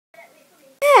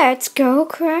Let's go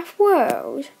Craft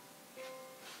World.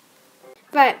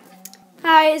 Right,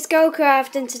 hi, it's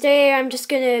GoCraft, and today I'm just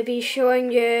going to be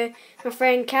showing you my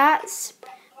friend Kat's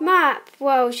map.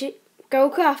 Well,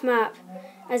 GoCraft map,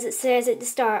 as it says at the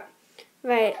start.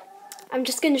 Right, I'm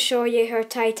just going to show you her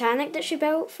Titanic that she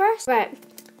built first. Right,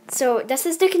 so this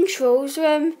is the controls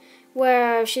room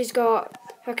where she's got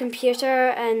her computer,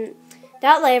 and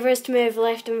that lever is to move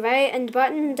left and right, and the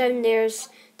button down there is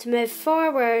to move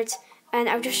forward, and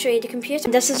I'll just show you the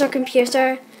computer. This is her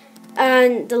computer,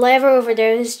 and the lever over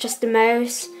there is just the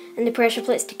mouse, and the pressure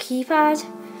plate's the keypad,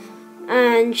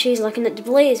 and she's looking at the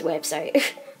Blaze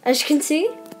website, as you can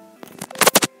see.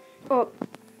 Oh,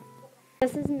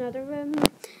 this is another room.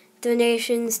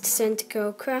 Donations to send to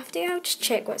GoCrafty. I'll just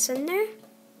check what's in there.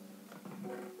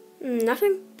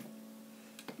 Nothing.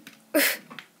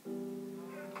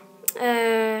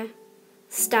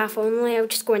 Staff only. I'll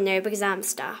just go in there because I'm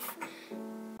staff.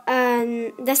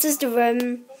 And this is the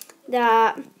room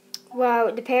that,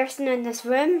 well, the person in this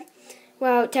room,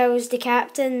 well, tells the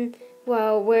captain,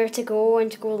 well, where to go, and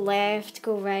to go left, to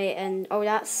go right, and all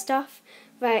that stuff.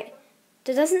 Right,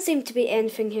 there doesn't seem to be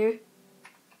anything here.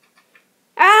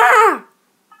 Ah!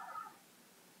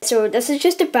 So this is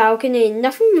just a balcony,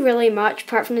 nothing really much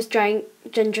apart from this giant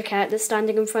ginger cat that's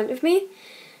standing in front of me.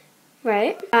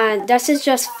 Right, and this is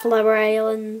just Flower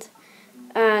Island.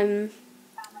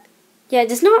 Yeah,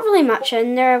 there's not really much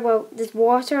in there. Well, there's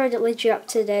water that leads you up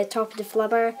to the top of the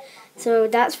flubber. So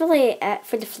that's really it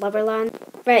for the Flubberland.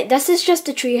 Right, this is just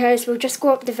the treehouse. We'll just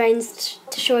go up the vines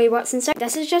to show you what's inside.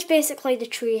 This is just basically the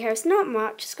treehouse. Not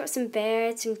much. It's got some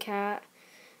beds and cat.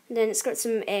 And then it's got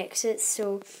some exits.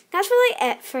 So that's really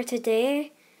it for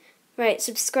today. Right,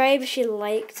 subscribe if you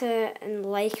liked it, and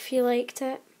like if you liked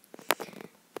it.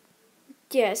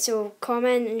 Yeah, so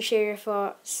comment and share your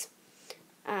thoughts.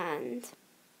 And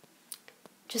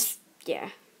just, yeah,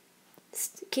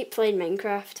 just keep playing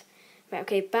Minecraft. Right,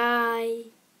 okay, bye.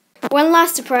 One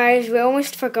last surprise, we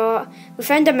almost forgot. We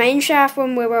found a mine shaft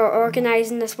when we were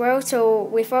organising this world, so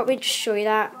we thought we'd just show you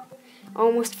that.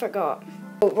 Almost forgot.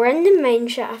 We're in the mine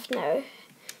shaft now,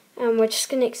 and we're just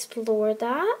going to explore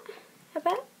that a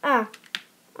bit. Ah,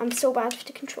 I'm so bad with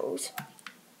the controls.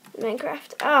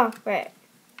 Minecraft. Ah, right.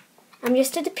 I'm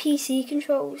used to the PC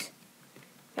controls.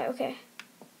 Right, okay.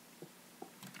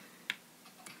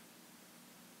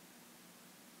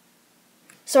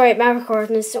 Sorry, my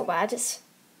recording is so bad. It's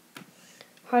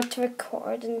hard to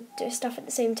record and do stuff at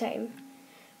the same time.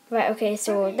 Right, okay,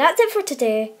 so that's it for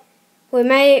today. We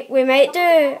might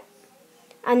do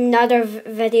another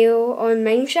video on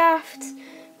Mineshaft.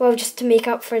 Well, just to make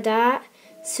up for that.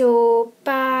 So,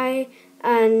 bye,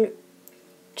 and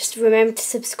just remember to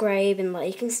subscribe and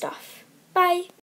like and stuff. Bye.